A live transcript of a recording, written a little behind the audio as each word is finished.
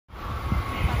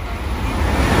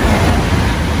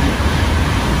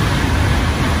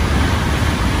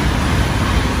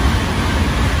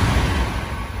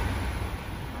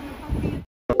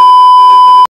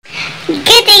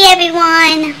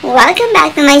everyone! Welcome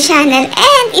back to my channel,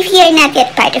 and if you're not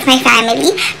yet part of my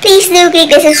family, please do click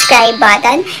the subscribe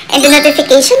button and the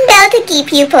notification bell to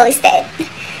keep you posted.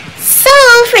 So,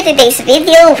 for today's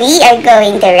video, we are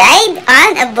going to ride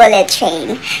on a bullet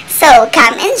train. So,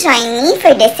 come and join me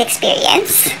for this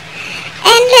experience.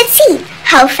 And let's see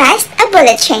how fast a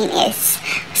bullet train is.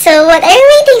 So, what are you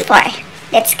waiting for?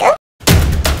 Let's go!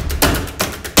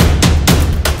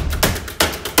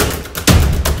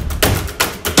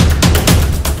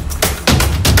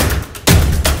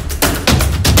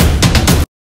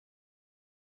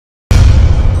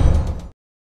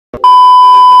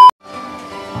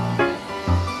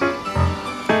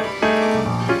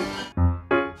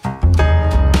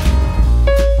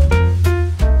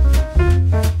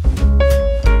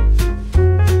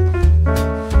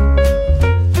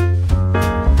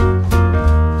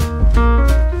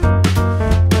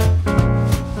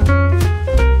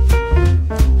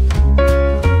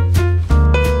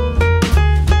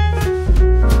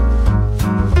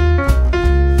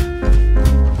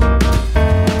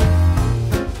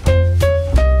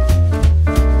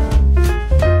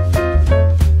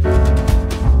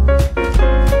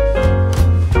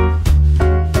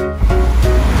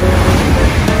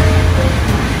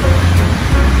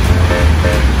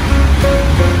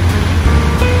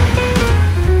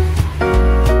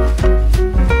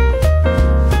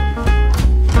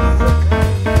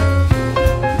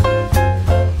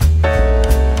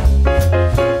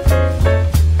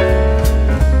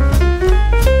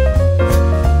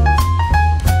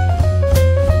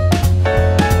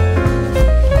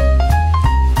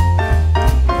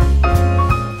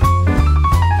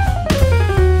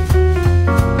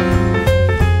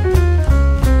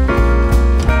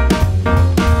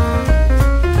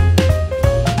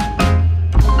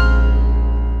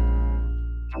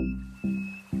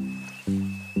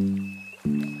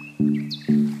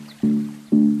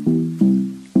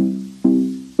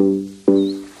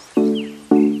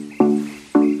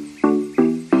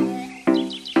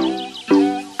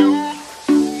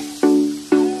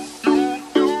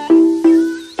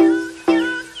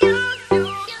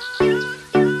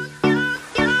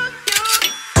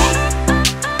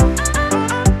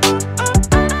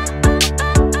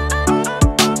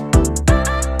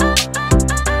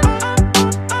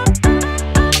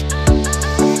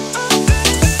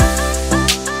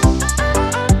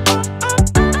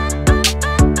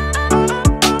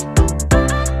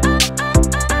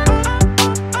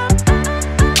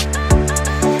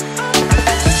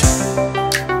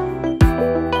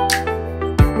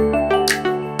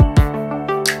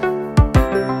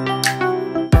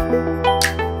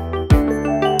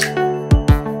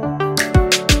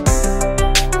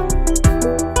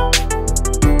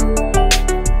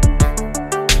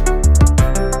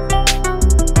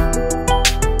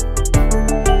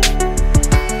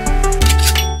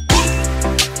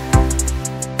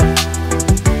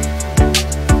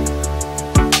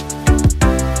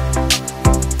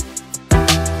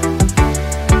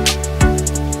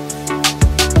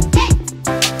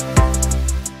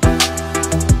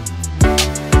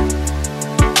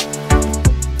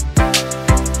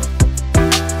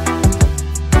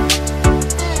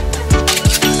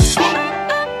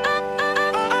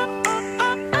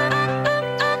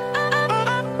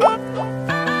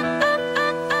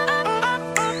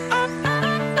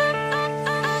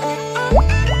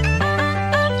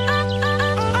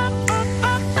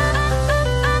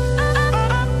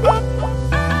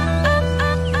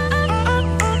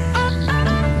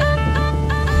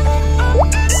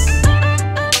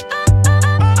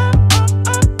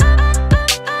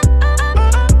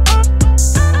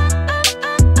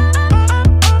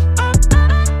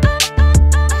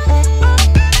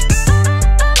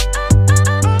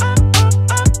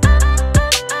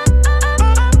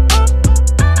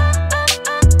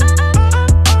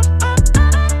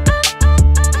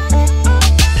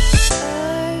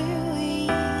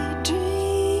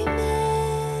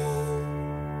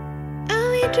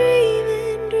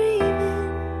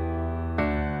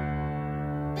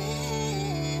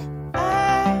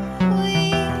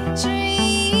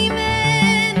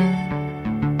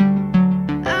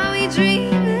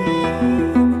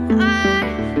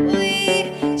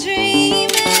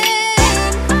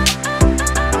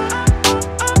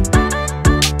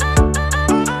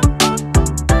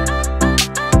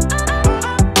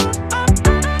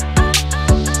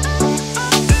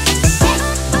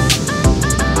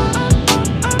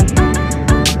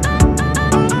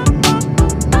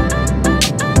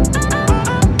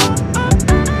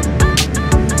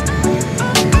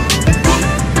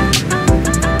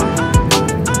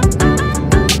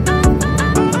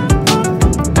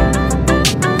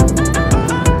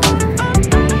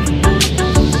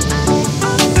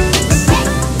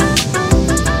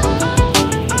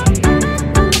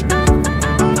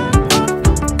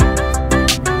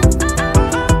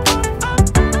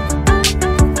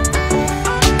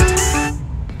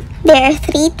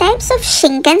 three types of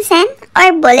Shinkansen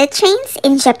or bullet trains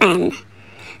in Japan.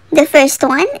 The first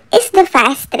one is the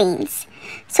fast trains.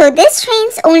 So these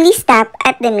trains only stop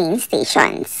at the main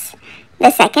stations.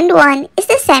 The second one is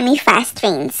the semi-fast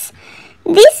trains.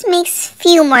 This makes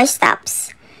few more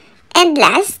stops. And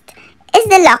last is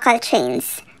the local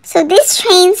trains. So these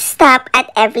trains stop at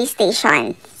every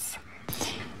station.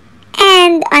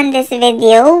 And on this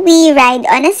video, we ride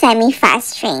on a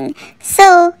semi-fast train.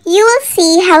 So you will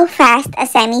see how fast a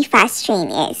semi-fast train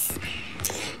is.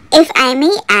 If I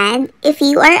may add, if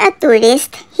you are a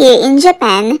tourist here in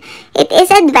Japan, it is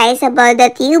advisable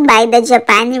that you buy the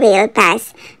Japan Rail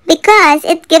Pass because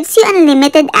it gives you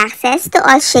unlimited access to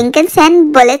all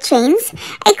Shinkansen bullet trains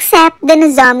except the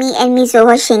Nozomi and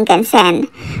Mizuho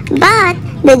Shinkansen. But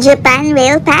the Japan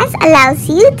Rail Pass allows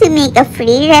you to make a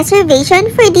free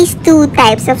reservation for these two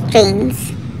types of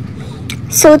trains.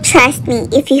 So trust me,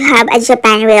 if you have a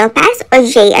Japan Rail Pass or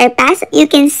JR Pass, you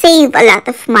can save a lot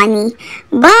of money.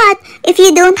 But if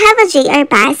you don't have a JR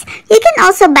Pass, you can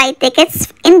also buy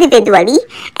tickets individually,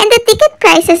 and the ticket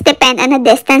prices depend on the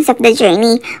distance of the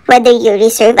journey, whether you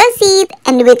reserve a seat,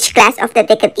 and which class of the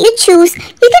ticket you choose.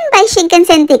 You can buy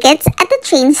Shinkansen tickets at the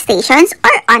train stations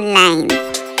or online.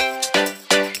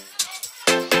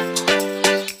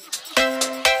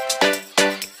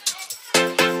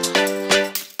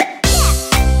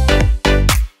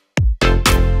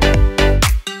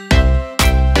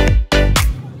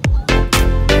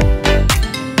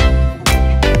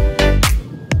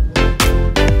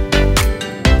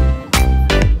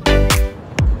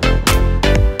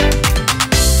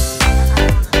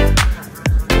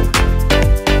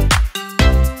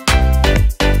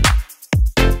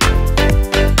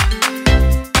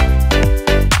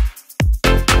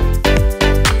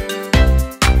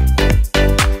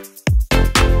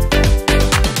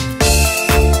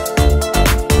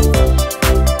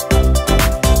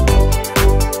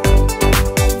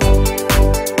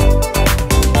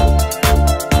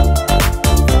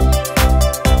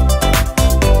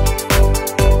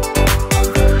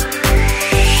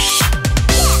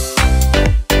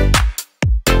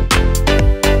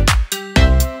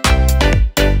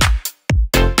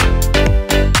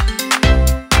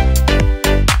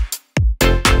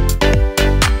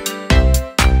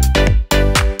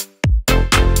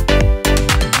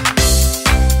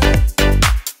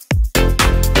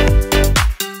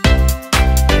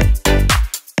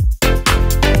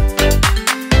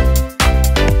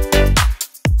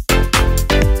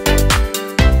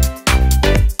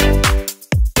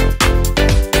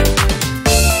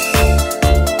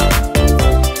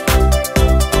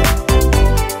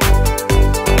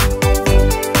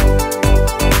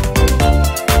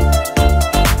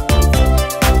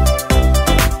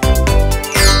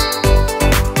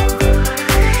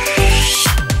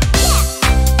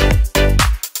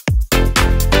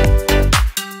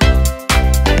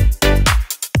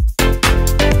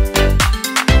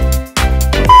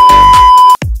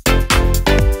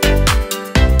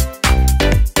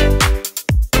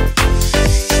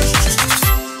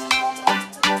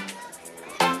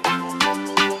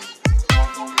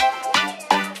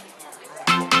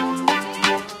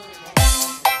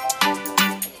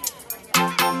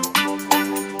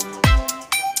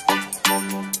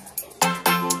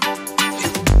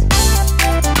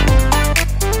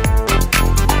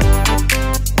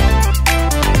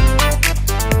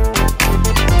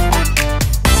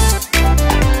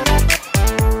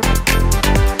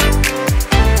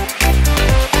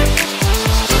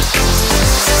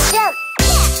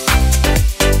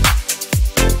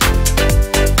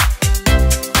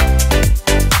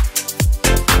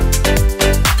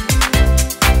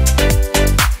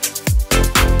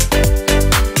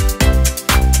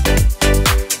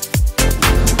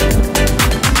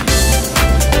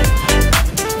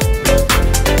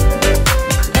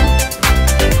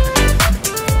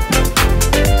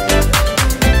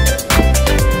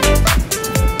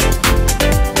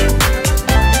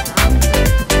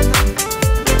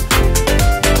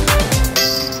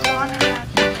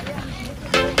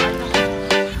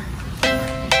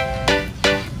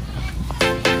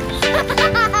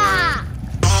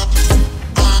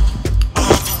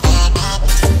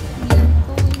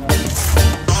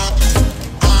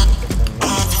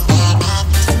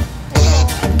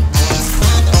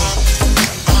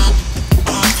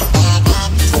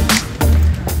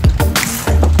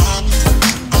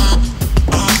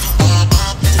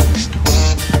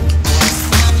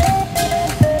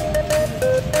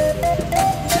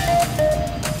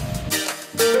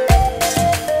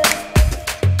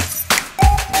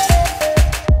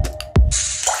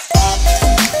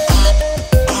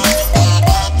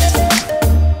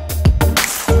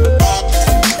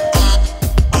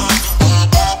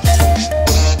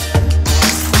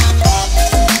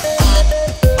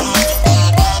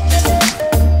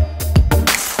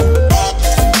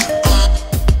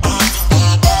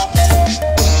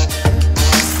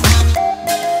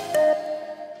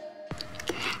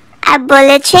 A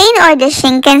bullet train or the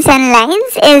Shinkansen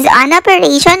lines is on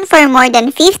operation for more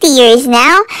than 50 years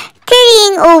now,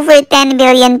 carrying over 10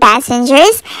 billion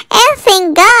passengers, and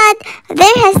thank God,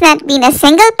 there has not been a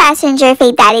single passenger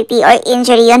fatality or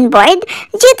injury on board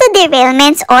due to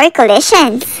derailments or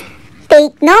collisions.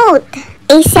 Take note,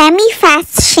 a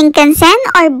semi-fast Shinkansen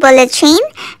or bullet train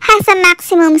has a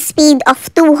maximum speed of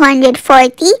 240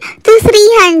 to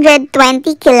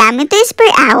 320 kilometers per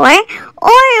hour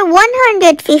or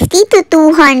 150 to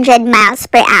 200 miles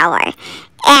per hour,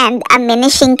 and a mini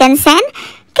Shinkansen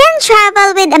can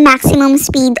travel with a maximum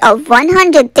speed of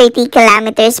 130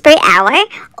 kilometers per hour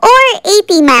or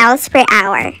 80 miles per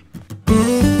hour.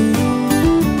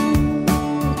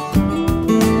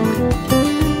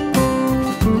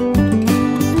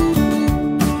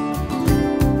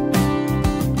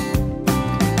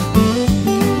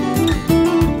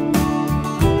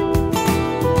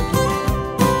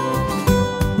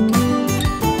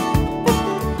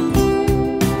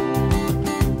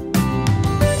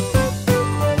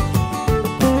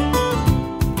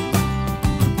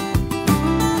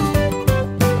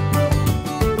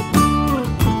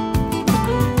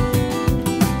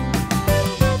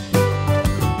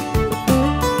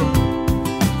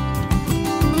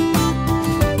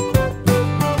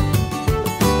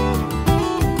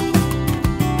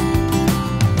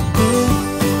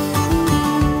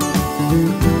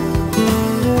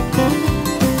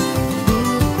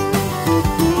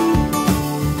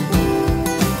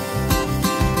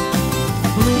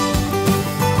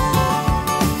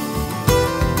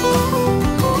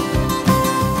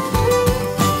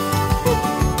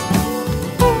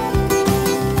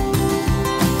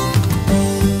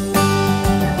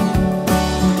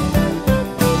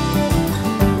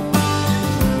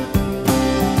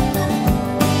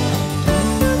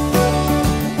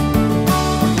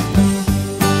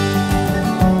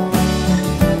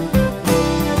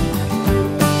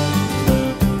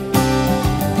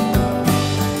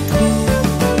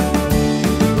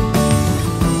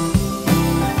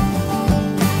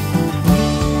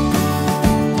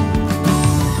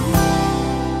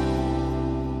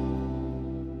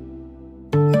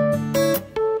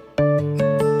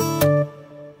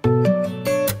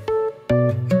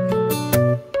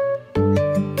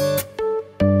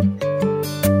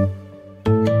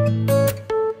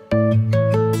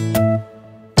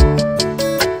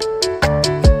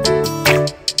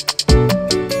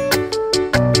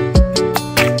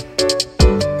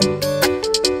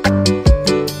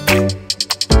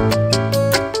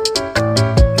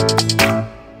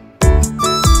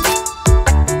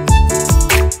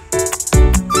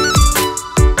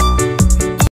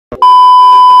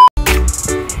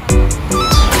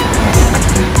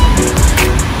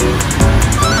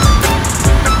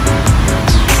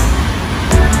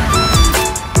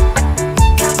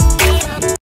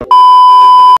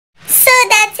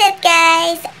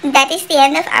 That is the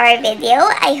end of our video.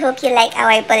 I hope you like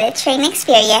our bullet train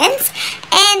experience.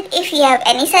 And if you have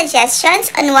any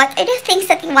suggestions on what are the things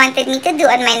that you wanted me to do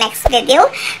on my next video,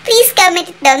 please comment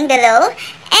it down below.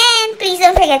 And please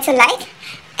don't forget to like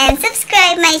and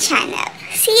subscribe my channel.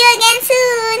 See you again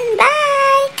soon. Bye!